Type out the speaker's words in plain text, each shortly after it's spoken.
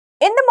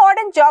In the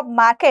modern job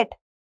market,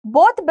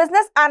 both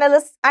business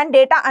analysts and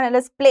data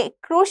analysts play a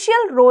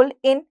crucial role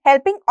in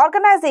helping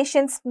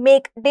organizations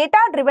make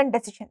data-driven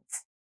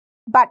decisions.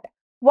 But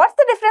what's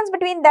the difference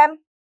between them?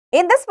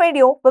 In this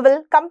video, we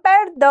will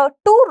compare the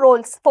two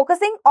roles,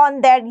 focusing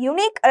on their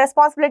unique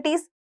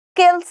responsibilities,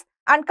 skills,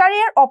 and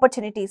career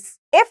opportunities.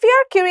 If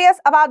you're curious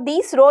about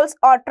these roles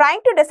or trying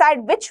to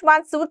decide which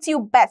one suits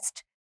you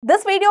best,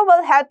 this video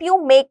will help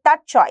you make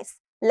that choice.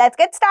 Let's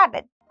get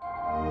started.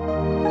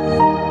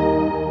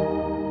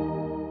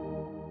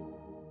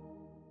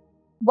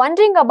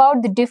 Wondering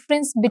about the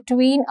difference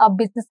between a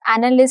business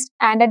analyst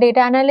and a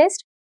data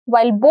analyst?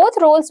 While both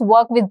roles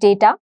work with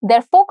data,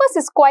 their focus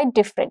is quite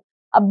different.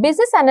 A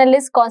business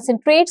analyst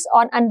concentrates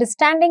on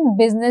understanding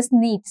business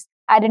needs,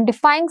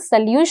 identifying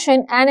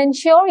solutions, and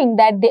ensuring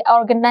that the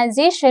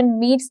organization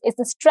meets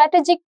its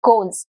strategic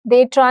goals.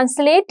 They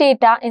translate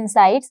data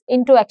insights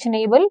into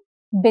actionable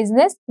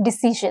business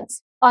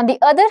decisions. On the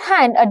other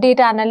hand, a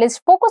data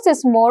analyst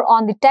focuses more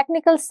on the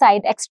technical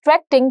side,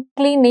 extracting,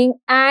 cleaning,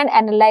 and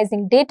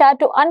analyzing data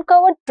to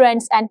uncover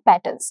trends and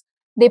patterns.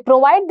 They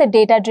provide the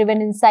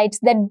data-driven insights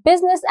that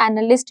business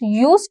analysts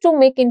use to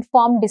make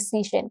informed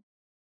decisions.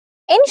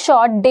 In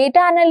short, data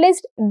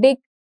analysts dig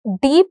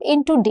deep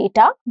into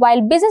data,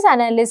 while business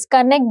analysts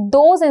connect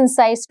those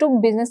insights to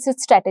business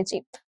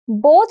strategy.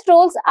 Both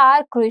roles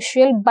are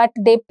crucial, but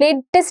they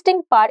play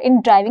distinct part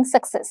in driving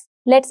success.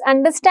 Let's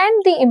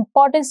understand the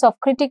importance of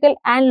critical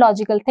and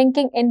logical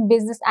thinking in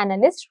business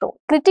analyst role.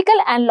 Critical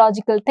and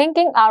logical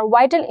thinking are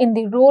vital in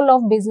the role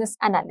of business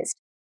analyst.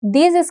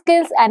 These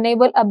skills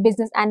enable a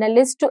business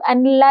analyst to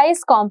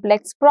analyze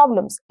complex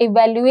problems,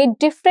 evaluate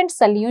different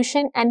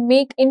solutions, and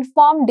make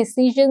informed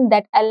decisions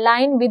that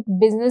align with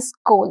business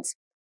goals.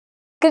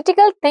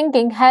 Critical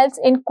thinking helps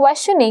in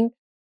questioning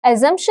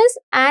assumptions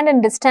and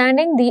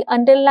understanding the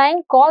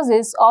underlying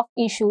causes of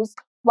issues,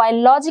 while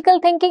logical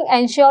thinking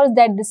ensures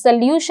that the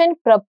solutions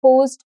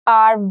proposed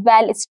are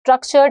well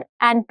structured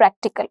and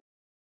practical.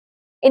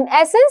 In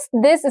essence,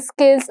 these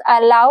skills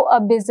allow a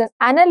business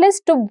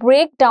analyst to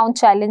break down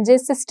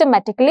challenges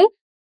systematically,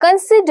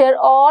 consider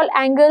all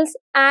angles,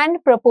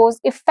 and propose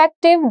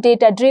effective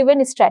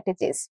data-driven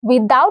strategies.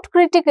 Without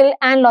critical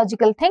and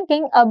logical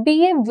thinking, a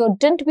BA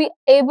wouldn't be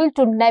able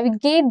to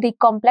navigate the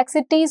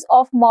complexities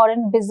of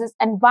modern business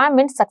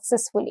environments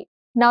successfully.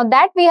 Now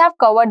that we have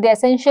covered the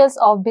essentials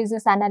of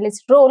business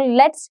analyst role,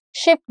 let's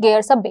shift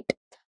gears a bit.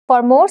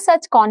 For more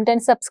such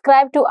content,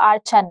 subscribe to our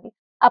channel.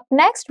 Up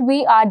next,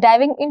 we are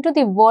diving into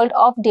the world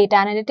of data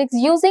analytics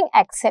using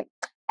Excel.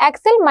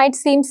 Excel might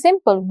seem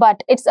simple,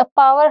 but it's a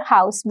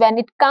powerhouse when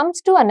it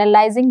comes to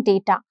analyzing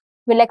data.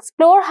 We'll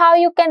explore how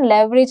you can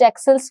leverage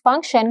Excel's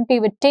function,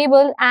 pivot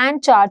table,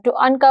 and chart to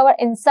uncover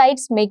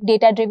insights, make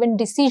data-driven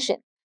decisions,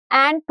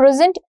 and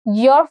present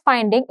your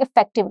finding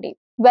effectively.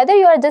 Whether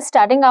you are just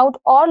starting out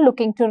or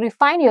looking to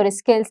refine your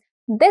skills,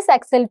 these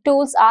Excel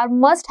tools are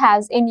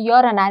must-haves in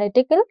your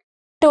analytical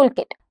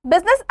toolkit.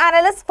 Business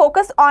analysts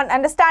focus on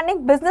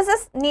understanding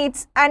businesses'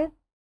 needs and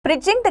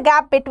bridging the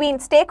gap between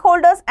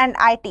stakeholders and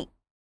IT,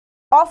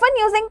 often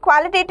using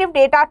qualitative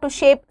data to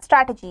shape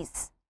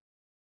strategies.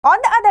 On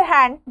the other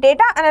hand,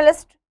 data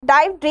analysts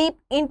dive deep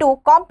into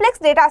complex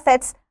data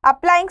sets,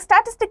 applying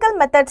statistical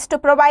methods to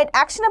provide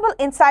actionable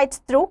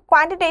insights through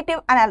quantitative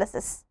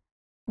analysis.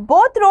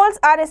 Both roles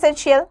are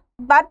essential,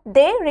 but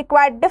they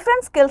require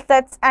different skill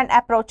sets and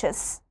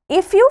approaches.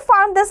 If you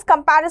found this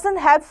comparison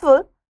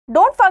helpful,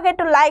 don't forget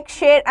to like,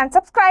 share, and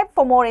subscribe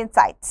for more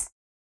insights.